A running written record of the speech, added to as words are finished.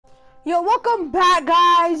Yo, welcome back,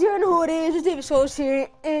 guys. You know who it is. It's David Souls here,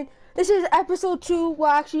 and this is episode 2. Well,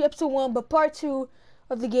 actually, episode 1, but part 2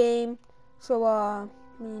 of the game. So,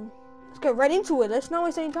 let's get right into it. Let's not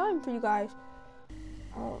waste any time for you guys.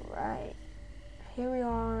 All right, here we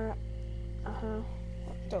are.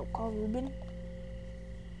 So, call Ruben.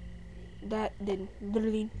 That did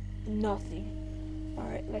literally nothing. All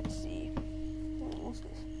right, let's see. What's this?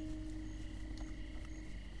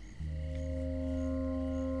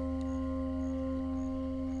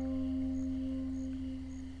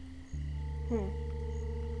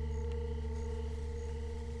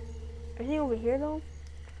 Anything over here though?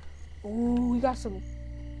 Ooh, we got some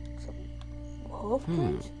hoof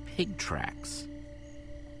prints. Pig tracks.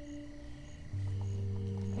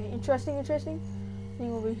 Okay, interesting.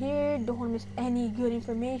 Anything over here? Don't want to miss any good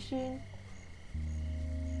information.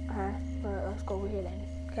 Let's go over here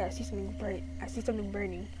then. Okay, I see something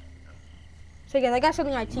burning. So guys, I got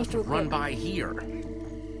something I teach Must have run by here.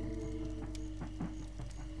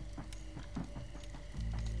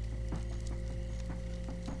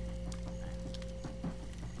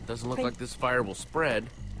 Doesn't look like this fire will spread.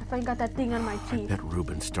 I finally got that thing on my teeth. I bet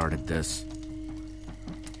Ruben started this.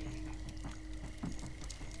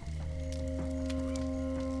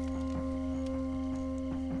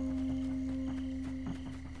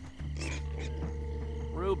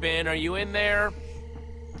 Ruben, are you in there?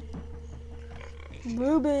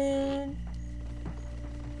 Ruben.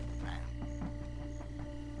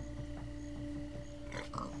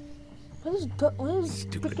 What is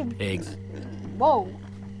Stupid freaking pigs. Whoa.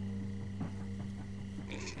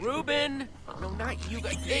 Ruben! No, not you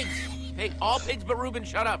guys. Pigs! Hey, all pigs but Ruben,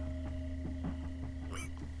 shut up!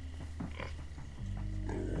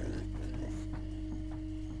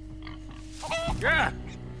 Yeah!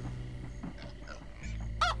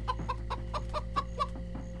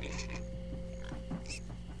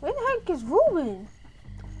 Where the heck is Ruben?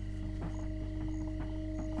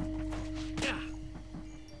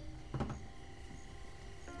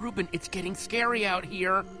 Ruben, it's getting scary out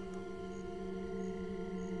here.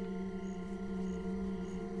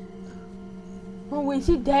 Oh wait, is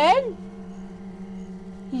he dead?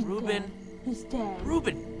 He's Ruben. dead. He's dead.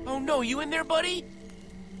 Ruben! Oh no, you in there, buddy?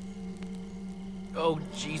 Oh,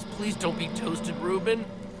 jeez, please don't be toasted, Ruben.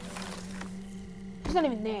 He's not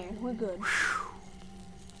even there. We're good.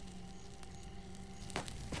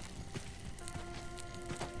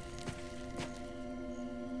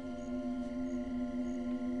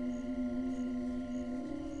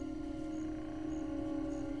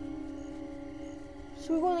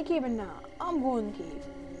 Should we go in the cave or not? I'm going in the cave.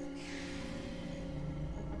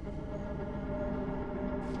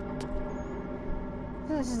 I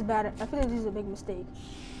feel this is bad. I feel like this is a big mistake.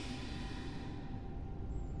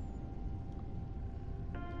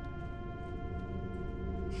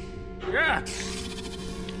 Yeah!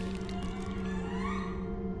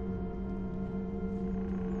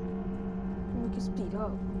 We can speed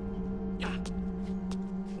up. Yeah.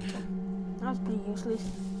 That was pretty useless.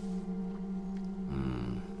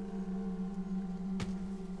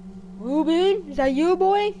 Ruben, is that you,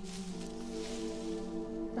 boy?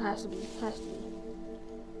 That has to be.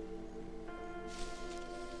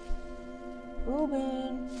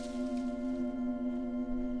 Ruben.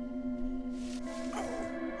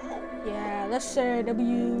 Yeah, let's say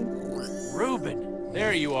W. Ruben,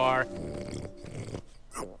 there you are.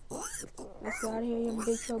 Let's get out of here, you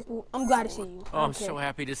big trouble. I'm glad to see you. Oh, I'm so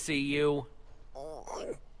happy to see you.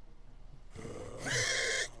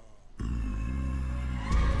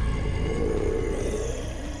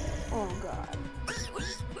 Oh, God.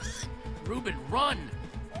 Ruben, run!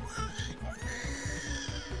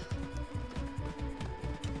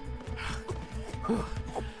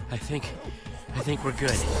 I think we're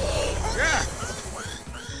good. Yeah!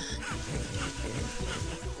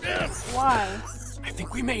 Why? I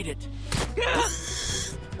think we made it.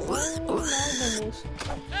 Oh, my goodness.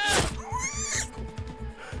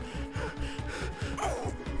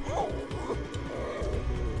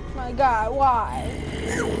 My God, why?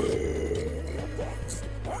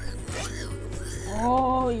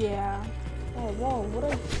 Oh, yeah. Oh, whoa, what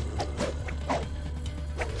a...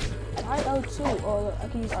 R2. Oh, I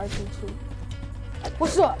can use R2 too.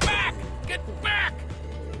 What's up? Back! Get back!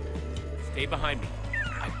 Stay behind me.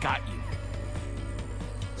 I got you.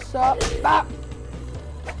 What's up? Bop!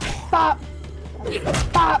 Bop!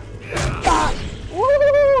 Bop! Bop!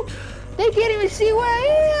 Woo! They can't even see where I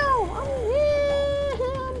am!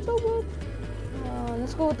 I'm so good.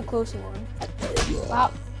 Let's go with the closer one.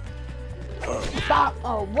 Bop! Bop!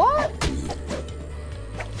 Oh, what?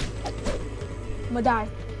 I'm gonna die.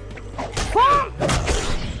 Pop!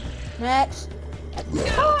 Next.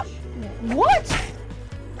 Pop! What?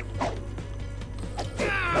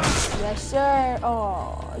 Yes, sir.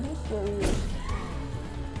 Oh, you serious?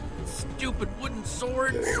 Stupid wooden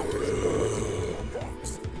swords.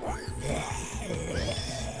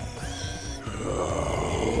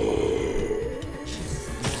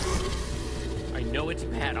 I know it's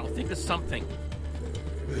bad. I'll think of something.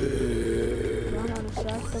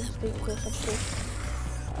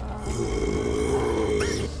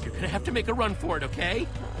 You're gonna have to make a run for it, okay?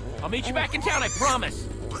 I'll meet you back in town, I promise.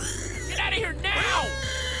 Get out of here now!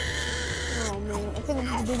 Oh man, I think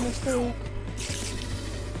it's a big mistake.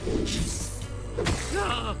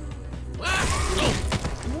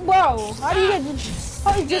 Bro, how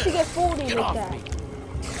did Jesse get folded Get like off that? me.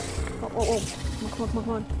 Oh. Come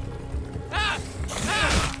on. Ah!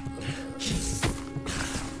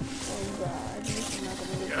 Oh god, this is not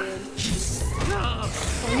gonna look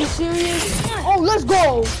good. Are you serious? Oh, let's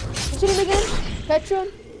go! What's your name again? Petra?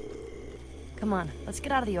 Come on, let's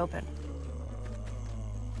get out of the open.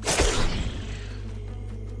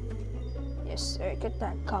 Yes, sir. Get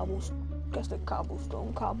that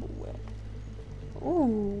cobblestone cobbleware.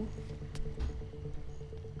 Ooh.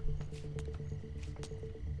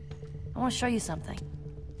 I want to show you something.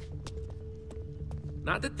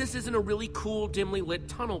 Not that this isn't a really cool, dimly lit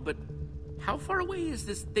tunnel, but how far away is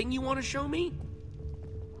this thing you want to show me?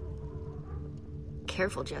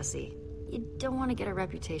 Careful, Jesse. You don't want to get a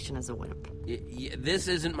reputation as a wimp. This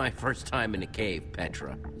isn't my first time in a cave,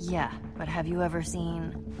 Petra. Yeah, but have you ever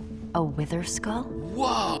seen a wither skull?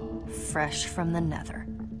 Whoa! Fresh from the nether.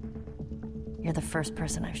 You're the first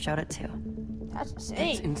person I've showed it to. That's insane.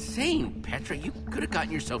 That's insane, Petra. You could have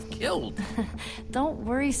gotten yourself killed. Don't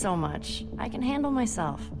worry so much. I can handle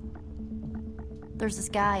myself. There's this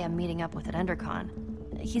guy I'm meeting up with at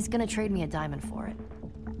EnderCon. He's gonna trade me a diamond for it.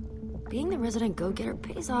 Being the resident go-getter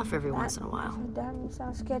pays off every once in a while. That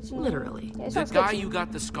sounds sketchy. Literally. Yeah, it The sounds guy sketchy. you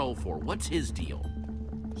got the skull for, what's his deal?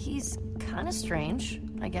 He's kind of strange,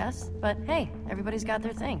 I guess. But hey, everybody's got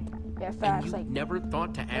their thing. Yeah, And facts. you like, never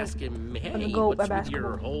thought to ask him, I'm hey, gonna go by what's with your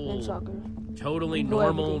basketball and whole soccer. totally Do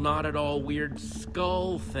normal, everything. not at all weird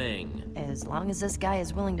skull thing? As long as this guy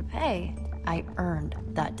is willing to pay, I earned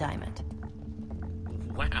that diamond.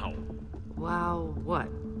 Wow. Wow, what?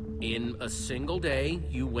 In a single day,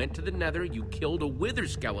 you went to the nether, you killed a wither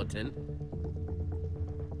skeleton.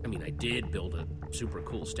 I mean, I did build a super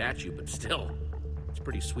cool statue, but still, it's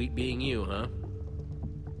pretty sweet being you, huh?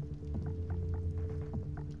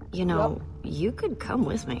 You know, you could come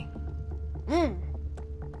with me.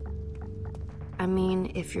 I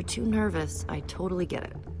mean, if you're too nervous, I totally get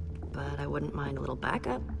it. But I wouldn't mind a little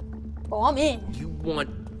backup. Oh, I'm in. You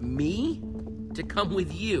want me to come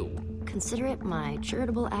with you? Consider it my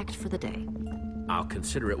charitable act for the day. I'll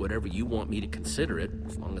consider it whatever you want me to consider it,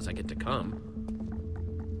 as long as I get to come.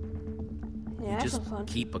 Yeah, that Just sounds fun.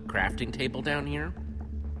 keep a crafting table down here?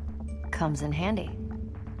 Comes in handy.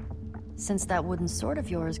 Since that wooden sword of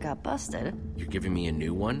yours got busted, You're giving me a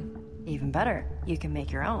new one? even better, you can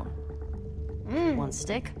make your own. 1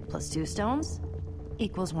 stick plus 2 stones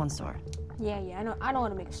equals 1 sword. Yeah, I know how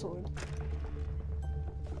to make a sword.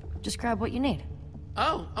 Just grab what you need.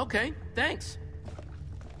 Oh, okay, thanks.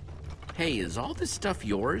 Hey, is all this stuff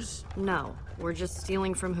yours? No, we're just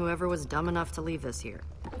stealing from whoever was dumb enough to leave this here.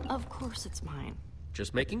 Of course it's mine.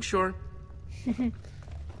 Just making sure.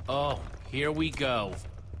 Oh, here we go.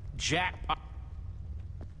 Jackpot.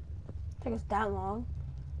 I think it's that long.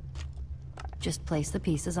 Just place the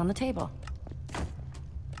pieces on the table.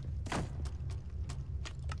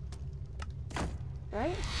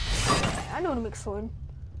 Right? I know how to make a sword.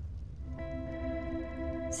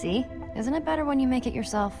 See? Isn't it better when you make it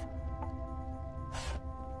yourself?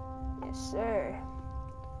 Yes, sir.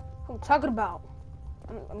 What I'm talking about.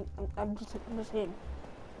 I'm just in.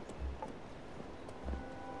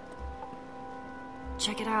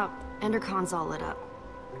 Check it out. EnderCon's all lit up.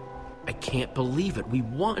 I can't believe it. We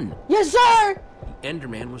won. Yes, sir! The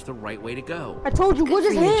Enderman was the right way to go. I told you, Good we're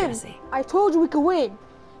just for you, him. Jesse. I told you we could win.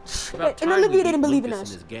 About And time Olivia we didn't beat believe in Lucas us.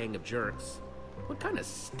 and his gang of jerks. What kind of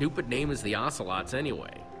stupid name is the Ocelots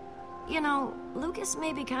anyway? You know, Lucas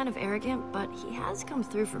may be kind of arrogant, but he has come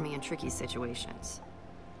through for me in tricky situations.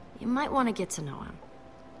 You might want to get to know him.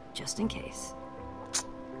 Just in case.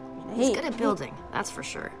 He's good at building, that's for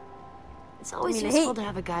sure. It's always useful to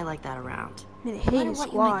have a guy like that around. I No hate matter his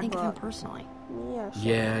what you might squad, think of him bro. personally. Yeah, sure.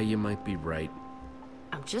 Yeah, you might be right.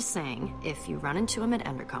 I'm just saying, if you run into him at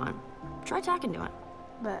EnderCon, try talking to him.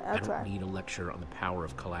 But I I'll don't try. need a lecture on the power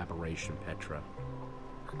of collaboration, Petra.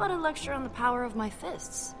 How about a lecture on the power of my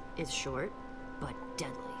fists? It's short, but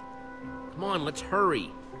deadly. Come on, let's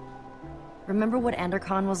hurry. Remember what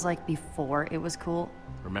EnderCon was like before it was cool?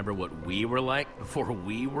 Remember what we were like before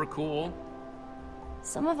we were cool?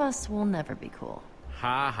 Some of us will never be cool.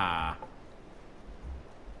 Ha ha.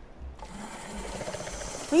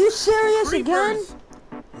 Are you serious again?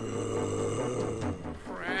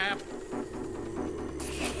 Crap.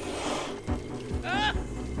 Ah!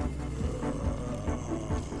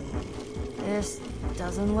 This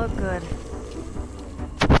doesn't look good.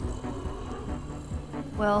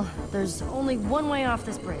 Well, there's only one way off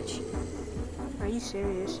this bridge. Are you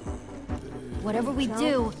serious? Whatever we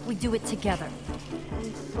do it together.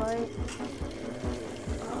 Fight.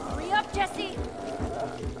 Hurry up, Jesse!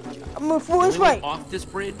 I'm gonna full The this only way fight. off this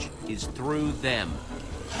bridge is through them.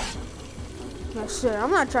 No shit,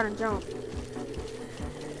 I'm not trying to jump.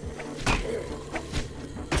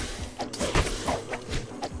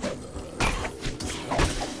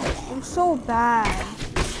 I'm so bad.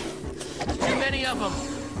 Too many of them.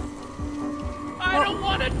 I don't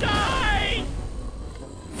want to die.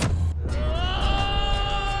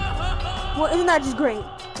 Well, isn't that just great?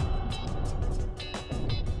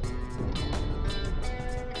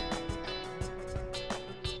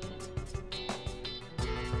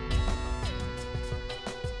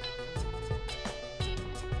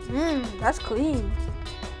 That's clean.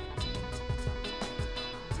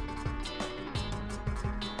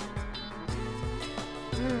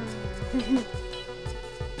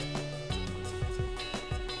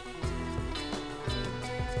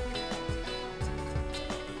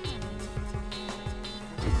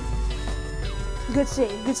 Good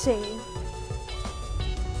save, good save.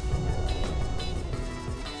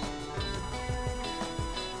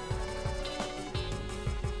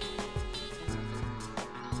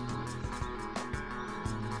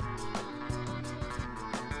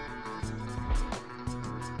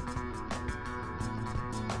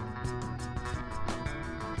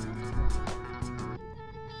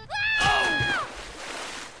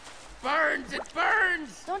 Burns, it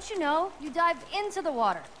burns. Don't you know? You dive into the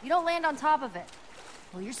water. You don't land on top of it.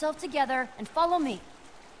 Pull yourself together and follow me.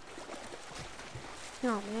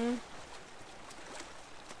 No, man.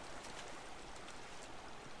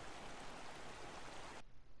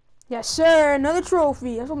 Yes, sir. Another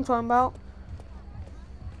trophy. That's what I'm talking about.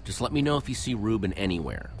 Just let me know if you see Ruben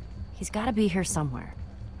anywhere. He's gotta be here somewhere.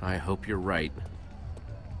 I hope you're right.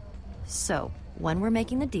 So, when we're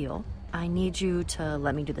making the deal, I need you to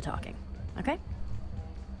let me do the talking, okay?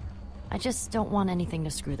 I just don't want anything to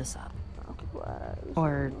screw this up. I'll keep quiet.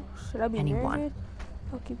 Or Should I be anyone. nervous?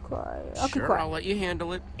 I'll keep quiet. I'll keep Sure, quiet. I'll let you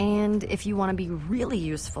handle it. And if you want to be really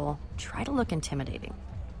useful, try to look intimidating.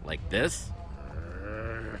 Like this?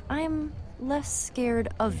 I'm less scared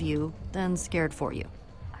of you than scared for you.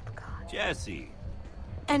 Jesse.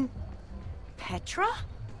 And Petra?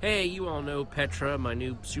 Hey, you all know Petra, my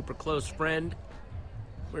new super close friend.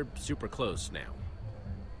 We're super close now.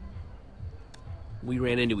 We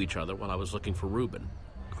ran into each other while I was looking for Ruben.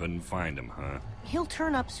 Couldn't find him, huh? He'll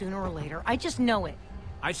turn up sooner or later. I just know it.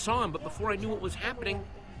 I saw him, but before I knew what was happening,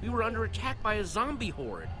 we were under attack by a zombie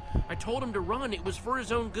horde. I told him to run. It was for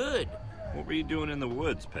his own good. What were you doing in the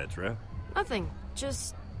woods, Petra? Nothing.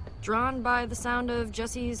 Just drawn by the sound of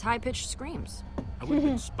Jesse's high-pitched screams. I would have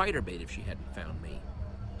been spider bait if she hadn't found me.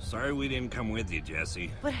 Sorry we didn't come with you,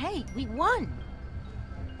 Jesse. But hey, we won.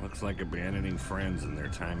 Looks like abandoning friends in their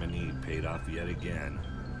time of need paid off yet again.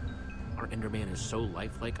 Our Enderman is so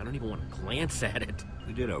lifelike, I don't even want to glance at it.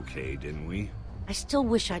 We did okay, didn't we? I still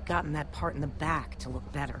wish I'd gotten that part in the back to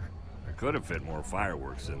look better. I could have fit more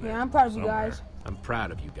fireworks in there. Yeah, I'm proud of you somewhere. guys. I'm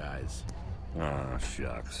proud of you guys. Aw,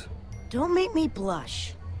 shucks. Don't make me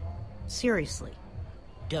blush. Seriously,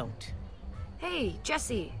 don't. Hey,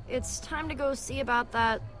 Jesse, it's time to go see about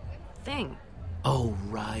that thing. Oh,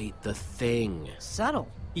 right, the thing. Subtle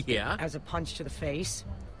Yeah? as a punch to the face.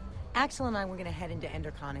 Axel and I were gonna head into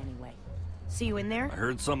EnderCon anyway. See you in there? I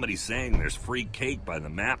heard somebody saying there's free cake by the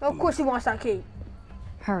map Of course he wants that cake.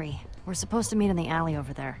 Hurry. We're supposed to meet in the alley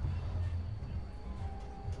over there.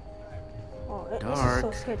 Oh, this is Dark,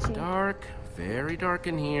 so sketchy. dark, very dark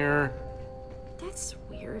in here. That's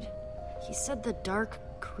weird. He said the dark,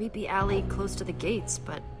 creepy alley close to the gates,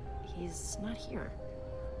 but he's not here.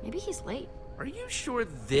 Maybe he's late. Are you sure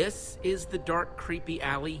this is the dark, creepy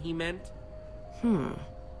alley he meant?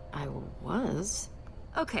 I was.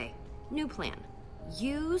 Okay, new plan.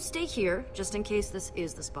 You stay here, just in case this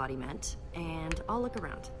is the spot he meant, and I'll look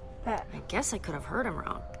around. Pat. I guess I could have heard him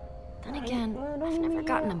wrong. Then again, don't I've leave never me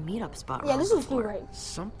gotten a here. meetup spot Yeah, wrong this was before. right.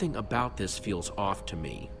 Something about this feels off to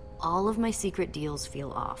me. All of my secret deals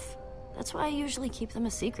feel off. That's why I usually keep them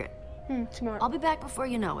a secret. Smart. I'll be back before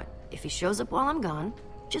you know it. If he shows up while I'm gone,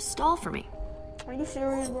 just stall for me. Are you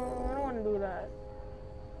serious, bro? I don't want to gonna do that.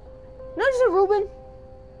 No, just a Ruben.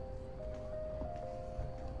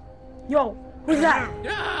 Yo, who's that?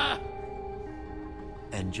 Ah!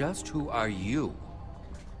 And just who are you?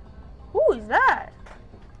 Who is that?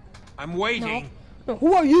 I'm waiting. No,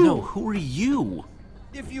 who are you? No, who are you?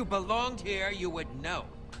 If you belonged here, you would know.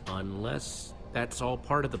 Unless that's all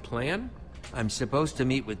part of the plan? I'm supposed to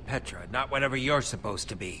meet with Petra, not whatever you're supposed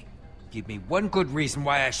to be. Give me one good reason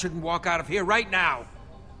why I shouldn't walk out of here right now.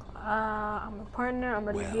 I'm a partner. I'm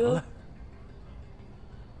ready to do. Well,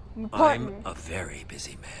 I'm a partner. I'm a very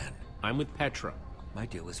busy man. I'm with Petra. My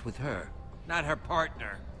deal is with her, not her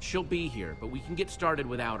partner. She'll be here, but we can get started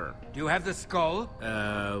without her. Do you have the skull?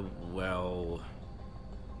 Well...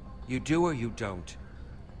 You do or you don't?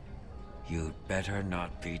 You'd better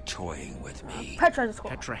not be toying with me. Petra's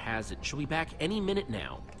squad. Petra has it. She'll be back any minute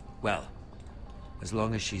now. Well, as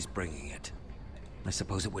long as she's bringing it. I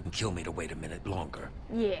suppose it wouldn't kill me to wait a minute longer.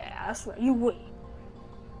 Yeah, that's right. You wait.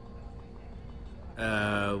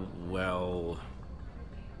 Well...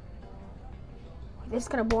 This is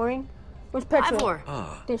kind of boring. Where's Petra? Ivor.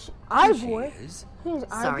 Ah, This here Ivor. she is. Who's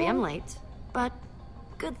Sorry Ivor? I'm late, but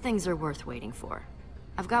good things are worth waiting for.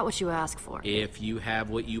 I've got what you asked for. If you have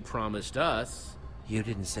what you promised us... You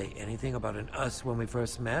didn't say anything about an us when we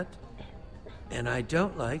first met. And I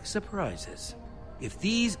don't like surprises. If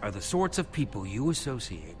these are the sorts of people you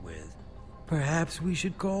associate with, perhaps we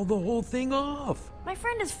should call the whole thing off. My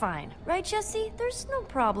friend is fine, right, Jesse? There's no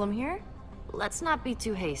problem here. Let's not be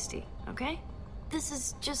too hasty, okay? This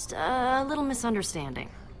is just a little misunderstanding.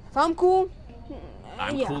 If I'm cool,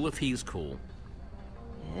 I'm yeah. cool if he's cool.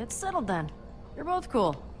 It's settled then. You're both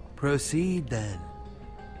cool. Proceed then.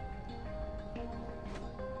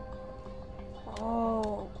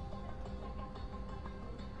 Oh.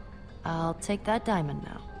 I'll take that diamond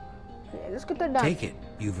now. Yeah, let's get that done. Take it.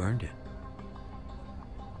 You've earned it.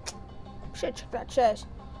 Should check that chest.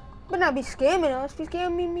 But not be scamming us. If you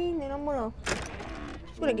scam me, then I'm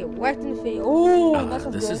gonna get whacked in the face. Oh, that's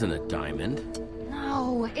what's This good. isn't a diamond.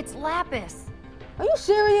 No, it's lapis. Are you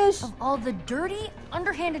serious? Of all the dirty,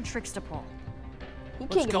 underhanded tricks to pull. You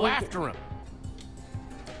can't Let's get go away with after him.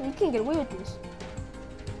 it. You can't get away with this.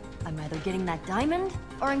 I'm either getting that diamond,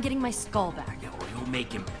 or I'm getting my skull back. Yeah, or you'll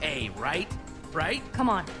make him pay, right? Right? Come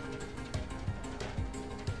on.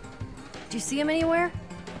 Do you see him anywhere?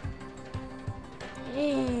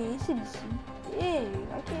 Hey, this is big.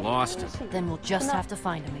 I can't Lost really him. see. Then we'll just Not- have to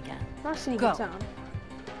find him again. Not city Go. for town.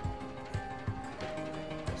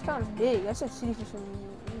 This town's big. That's a city for some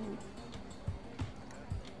reason.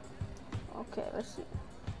 Okay, let's see.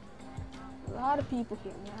 A lot of people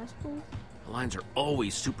here. Mask booth. The lines are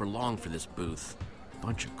always super long for this booth.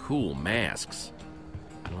 Bunch of cool masks.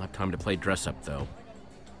 I don't have time to play dress up, though.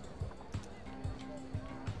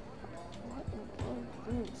 What in the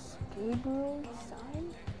world is this? Gabriel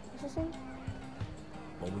sign? What's this thing?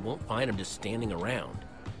 Well, we won't find him just standing around.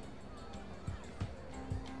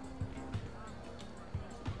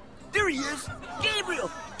 There he is! Gabriel!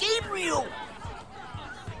 Gabriel!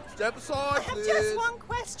 Step aside, please. Just one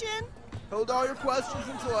question. Hold all your questions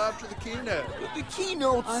until after the keynote. The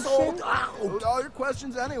keynote's Usher? sold out! Hold all your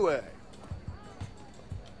questions anyway.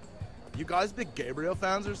 You guys big Gabriel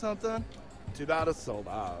fans or something? Too bad it's sold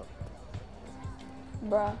out.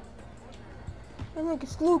 Bruh. Hey, look,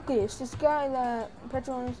 it's Lucas, this guy that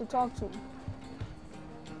Petra wants to talk to.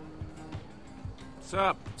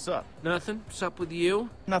 Sup? Sup? Nothing? Sup with you?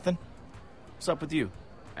 Nothing. What's up with you?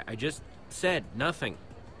 I just said nothing.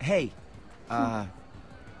 Hey,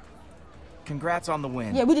 congrats on the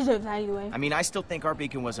win. Yeah, we deserve that anyway. I mean, I still think our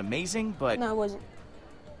beacon was amazing, but No, it wasn't.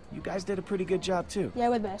 you guys did a pretty good job too. Yeah,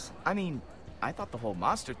 we're the best. I mean, I thought the whole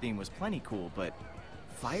monster theme was plenty cool, but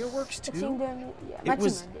fireworks The team too? done, yeah, It my team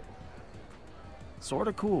was- earned it.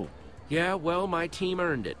 Sorta cool. Yeah, well, my team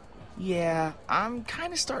earned it. Yeah, I'm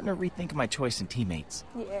kind of starting to rethink my choice in teammates.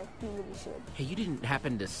 Yeah, you really should. Hey, you didn't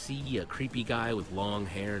happen to see a creepy guy with long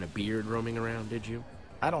hair and a beard roaming around, did you?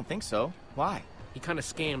 I don't think so. Why? He kind of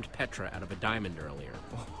scammed Petra out of a diamond earlier.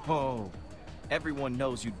 Oh, everyone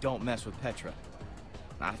knows you don't mess with Petra.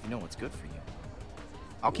 Not if you know what's good for you.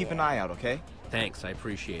 I'll keep an eye out, okay? Thanks, I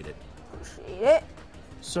appreciate it. Appreciate it.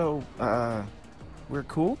 So, we're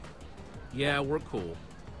cool? Yeah, we're cool.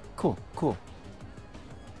 Cool, cool.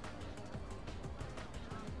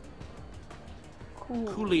 Cool.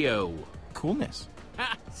 Coolio. Coolness.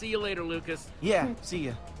 Ha! See you later, Lucas. Yeah, see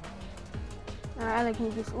ya. I like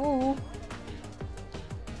Lucas. Ooh.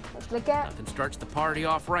 Let's look at. Nothing starts the party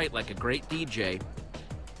off right like a great DJ.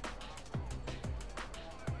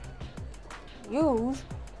 Use.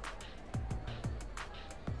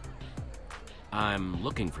 I'm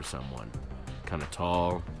looking for someone. Kind of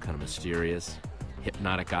tall, kind of mysterious.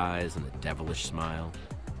 Hypnotic eyes and a devilish smile.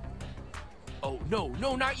 Oh, no,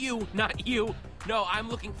 not you, not you. No, I'm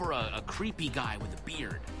looking for a creepy guy with a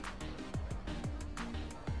beard.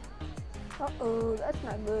 Uh-oh, that's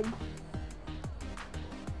not good.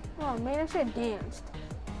 Oh man, I should have danced.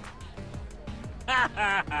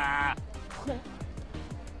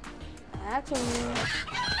 Actually,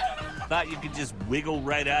 Thought you could just wiggle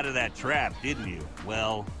right out of that trap, didn't you?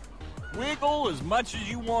 Well, wiggle as much as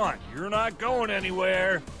you want. You're not going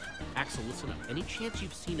anywhere. Axel, listen up. Any chance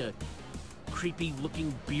you've seen a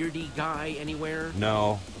creepy-looking, beardy guy anywhere?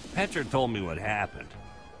 No. Petra told me what happened.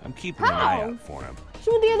 I'm keeping an eye out for him.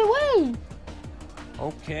 shoot the other way.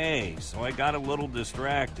 Okay, so I got a little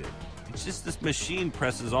distracted. It's just this machine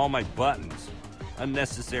presses all my buttons.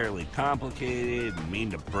 Unnecessarily complicated,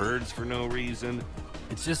 mean to birds for no reason.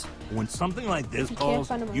 It's just, when something like this You calls,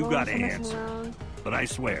 can't find him you alone, gotta so messing answer. around. But I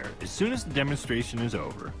swear, as soon as the demonstration is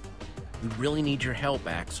over, We really need your help,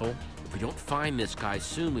 Axel. If we don't find this guy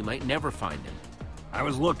soon, we might never find him. I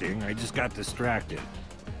was looking, I just got distracted.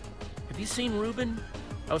 Have you seen Reuben?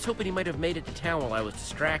 I was hoping he might have made it to town while I was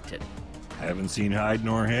distracted. Haven't seen hide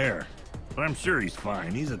nor hair. But I'm sure he's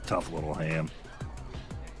fine. He's a tough little ham.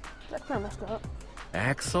 That's kind of messed up.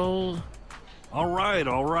 Axel? All right,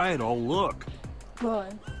 I'll look.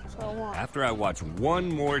 Good. That's what I want. After I watch one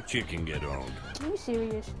more chicken get owned. Are you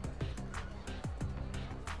serious?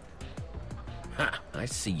 Ha, I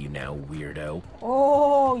see you now, weirdo.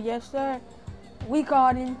 Oh, yes, sir. We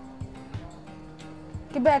got him.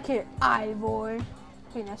 Get back here, IVOR.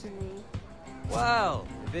 Wait, that's his name. Well,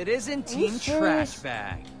 if it isn't Are you Team serious? Trash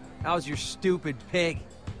Bag. How's your stupid pig?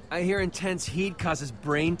 I hear intense heat causes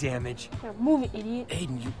brain damage. Yeah, move it, idiot.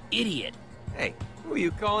 Aiden, you idiot. Hey, who are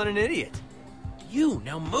you calling an idiot? You,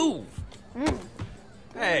 now move.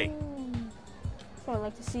 Hey, That's what I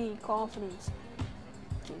like to see. Confidence.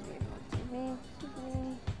 Excuse me.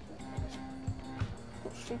 Go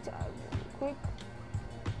straight to IVOR real quick.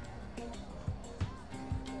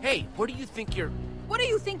 Hey, what do you think you're... What do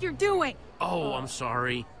you think you're doing? Oh, I'm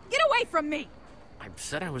sorry. Get away from me! I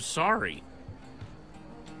said I was sorry.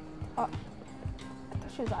 I thought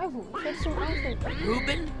she was IVOR. That's some outfit.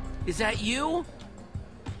 Reuben? Is that you?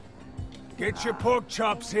 Get your pork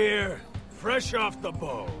chops here, fresh off the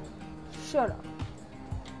bone. Shut up.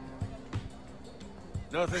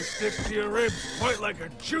 Nothing sticks to your ribs quite like a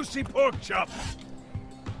juicy pork chop.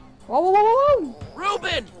 Whoa, whoa, whoa, whoa!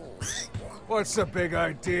 Reuben! What's the big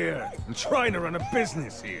idea? I'm trying to run a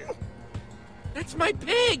business here. That's my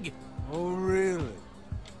pig! Oh, really?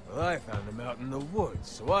 Well, I found him out in the woods,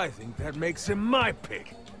 so I think that makes him my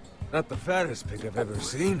pig. Not the fattest pig I've ever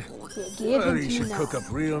seen. Yeah, give But him he to me should now. cook up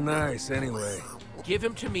real nice anyway. Give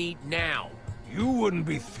him to me now. You wouldn't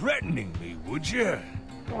be threatening me, would you?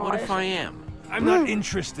 What if I am? I'm not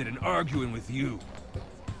interested in arguing with you.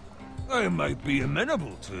 I might be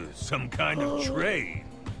amenable to some kind of trade.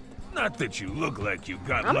 Not that you look like you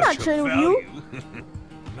got I'm much not of trading with value. you.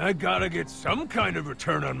 I gotta get some kind of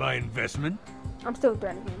return on my investment. I'm still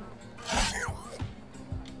threatening him.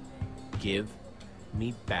 Give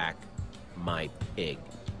me back my pig.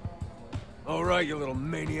 All right, you little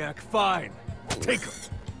maniac. Fine. Take him.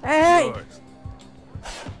 Hey! Yours.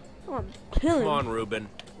 I'm killing Come on, him. Reuben.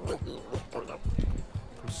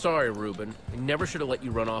 I'm sorry, Reuben. I never should have let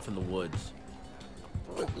you run off in the woods.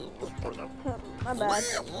 My bad.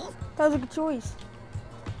 That was a good choice.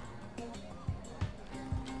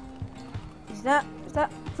 Is that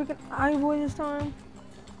freaking IVOR this time?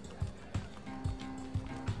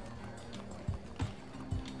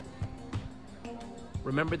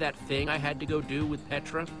 Remember that thing I had to go do with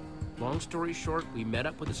Petra? Long story short, we met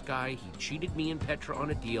up with this guy, he cheated me and Petra on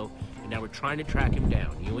a deal, and now we're trying to track him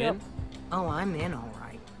down. You Yep. in? Oh, I'm in, all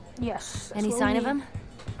right. Yes. that's Any what sign we of need. him?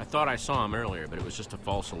 I thought I saw him earlier, but it was just a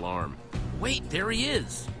false alarm. Wait, there he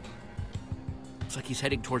is! Looks like he's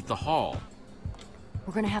heading towards the hall.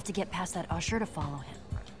 We're gonna have to get past that usher to follow him.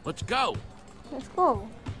 Let's go! Let's go.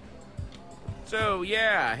 So,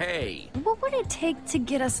 yeah, hey. What would it take to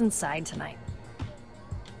get us inside tonight?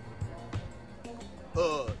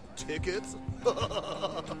 Tickets? We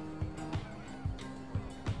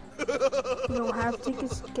don't have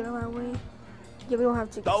tickets. Get out of our way. Yeah, we don't have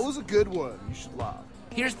tickets. That was a good one. You should laugh.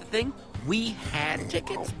 Here's the thing, we had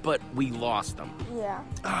tickets, but we lost them. Yeah.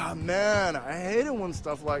 Ah, man, I hate it when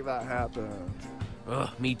stuff like that happens. Ugh,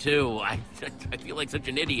 me too. I feel like such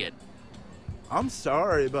an idiot. I'm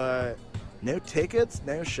sorry, but no tickets,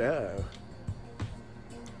 no show.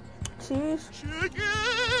 Serious? Chicken!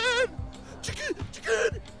 Chicken!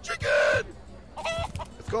 Chicken! Chicken!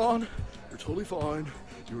 It's gone. You're totally fine.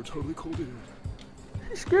 You were totally cool, dude.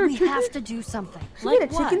 Scared We chickens? have to do something. Scared Like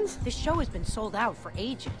of what? chickens? The show has been sold out for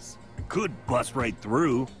ages. I could bust right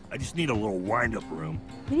through. I just need a little wind-up room.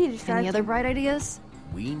 We need to distract Any other him. bright ideas?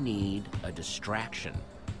 We need a distraction.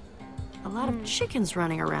 A lot of chickens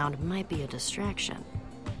running around might be a distraction.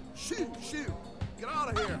 Shoot! Get out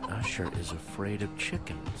of here! Usher is afraid of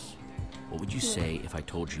chickens. What would you say if I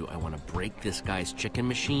told you I want to break this guy's chicken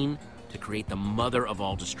machine to create the mother of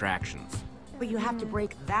all distractions? But you have to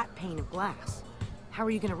break that pane of glass. How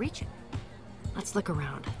are you gonna reach it? Let's look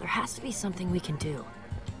around. There has to be something we can do.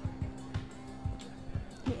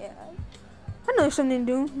 Yeah. I know something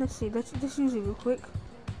to do. Let's see. Let's just use it real quick.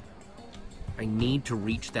 I need to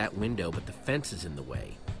reach that window, but the fence is in the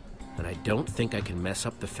way. And I don't think I can mess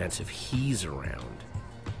up the fence if he's around.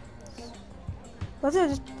 Let's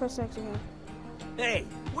just press X again. Hey,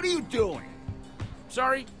 what are you doing?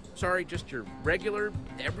 Sorry, just your regular,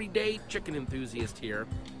 everyday chicken enthusiast here.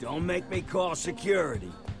 Don't make me call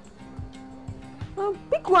security.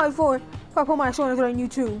 Be quiet for it. If I put my sword on you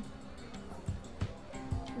too.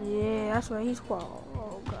 Yeah, that's right. He's quiet.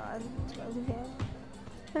 Oh god, this guy's a cat.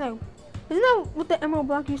 Hello. Isn't that what the emerald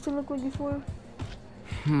block used to look like before?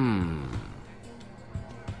 I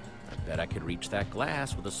bet I could reach that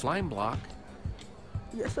glass with a slime block.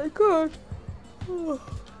 Yes, I could.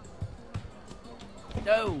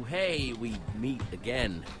 Oh, hey, we meet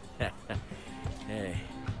again. Hey.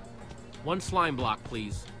 One slime block,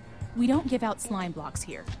 please. We don't give out slime blocks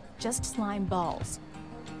here, just slime balls.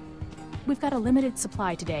 We've got a limited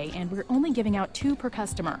supply today, and we're only giving out 2 per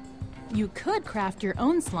customer. You could craft your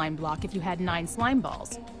own slime block if you had 9 slime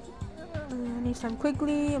balls. I need some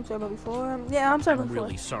quickly. I'm sorry about before. Yeah, I'm sorry about I'm before.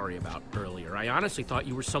 really sorry about earlier. I honestly thought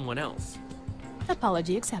you were someone else.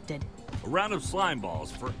 Apology accepted. A round of slime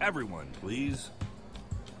balls for everyone, please.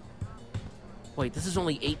 Wait, this is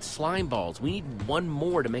only 8 slime balls. We need 1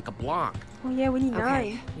 more to make a block. Oh yeah, we need 9.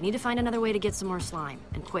 Okay, we need to find another way to get some more slime,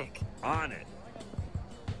 and quick. On it.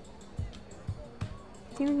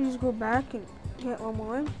 I think we can just go back and get 1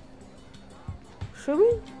 more. Should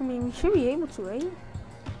we? I mean, we should be able to, right?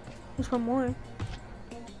 Just 1 more.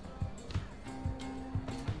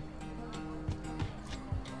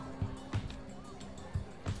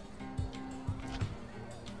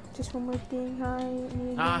 Just 1 more thing. Hi,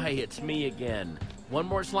 me again. Hi, it's me again. 1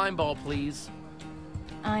 more slime ball, please.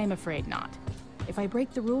 I'm afraid not. If I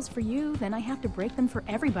break the rules for you, then I have to break them for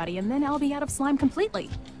everybody, and then I'll be out of slime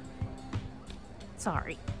completely.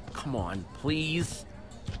 Sorry. Come on, please.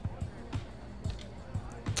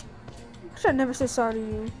 I should have never said sorry to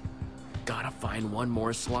you. Gotta find 1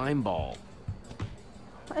 more slime ball.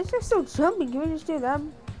 Why is there still jumping? Can we just do that?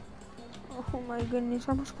 Oh my goodness,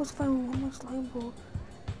 how am I supposed to find 1 more slime ball?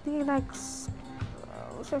 I think like...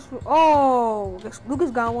 Oh, I guess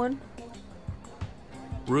Lucas got 1.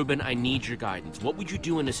 Ruben, I need your guidance. What would you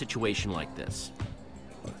do in a situation like this?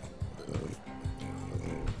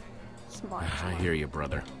 Smart. I hear you,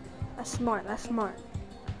 brother. That's smart.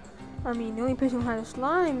 I mean, the only person who has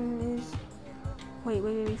slime is... Wait,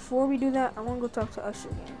 before we do that, I want to go talk to Usher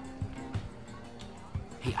again.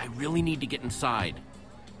 Hey, I really need to get inside.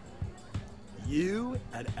 You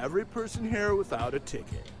and every person here without a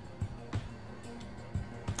ticket.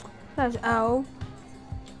 That's Al.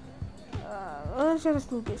 Let's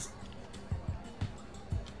just Lucas.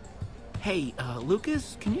 Hey,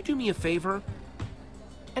 Lucas, can you do me a favor?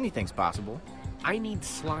 Anything's possible. I need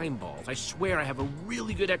slime balls. I swear I have a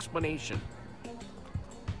really good explanation.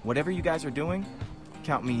 Whatever you guys are doing,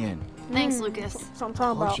 count me in. Thanks, Lucas. That's what I'm talking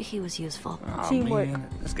Told about. you he was useful. Oh, Teamwork. man.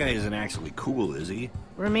 This guy isn't actually cool, is he?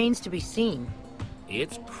 Remains to be seen.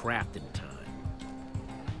 It's crafting time.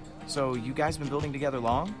 So, you guys been building together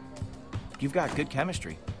long? You've got good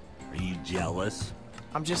chemistry. Are you jealous?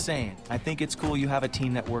 I'm just saying, I think it's cool you have a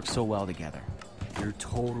team that works so well together. You're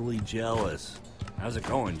totally jealous. How's it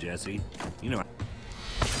going, Jesse? You know...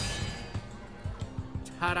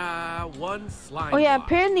 Ta-da! 1 slime Oh yeah, block.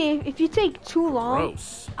 apparently if you take too long,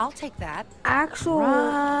 Gross. I'll take that. Axel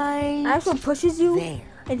Right pushes you, there.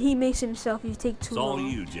 and he makes himself. You take too It's all long.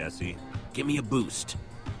 you, Jesse. Give me a boost.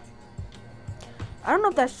 I don't know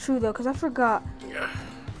if that's true though, cause I forgot.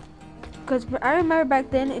 Cause I remember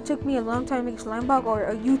back then it took me a long time to make a slime block, or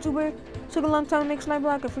a YouTuber took a long time to make a slime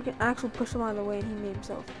block, and freaking Axel pushed him out of the way and he made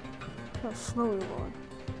himself. I was slowly going.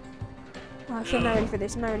 Oh, actually, I'm not ready for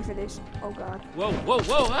this. I'm not ready for this. Oh god. Whoa, whoa,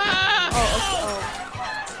 whoa! Ah! Oh,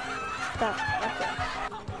 okay. Stop. Okay.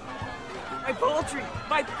 My poultry!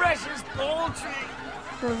 My precious poultry!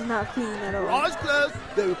 That was not clean at all. Eyes closed,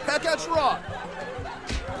 they will peck at you raw.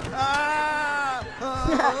 Ah!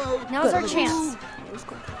 Oh. Now's our chance. Let's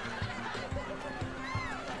go.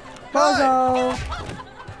 Hi. Puzzle.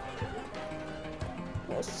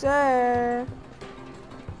 Yes, sir.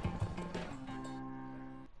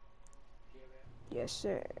 Yes,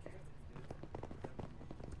 sir.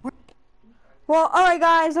 Well, alright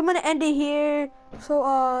guys, I'm gonna end it here. So,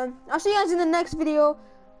 I'll see you guys in the next video.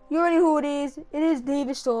 You already know who it is. It is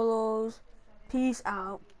David Solos. Peace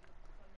out.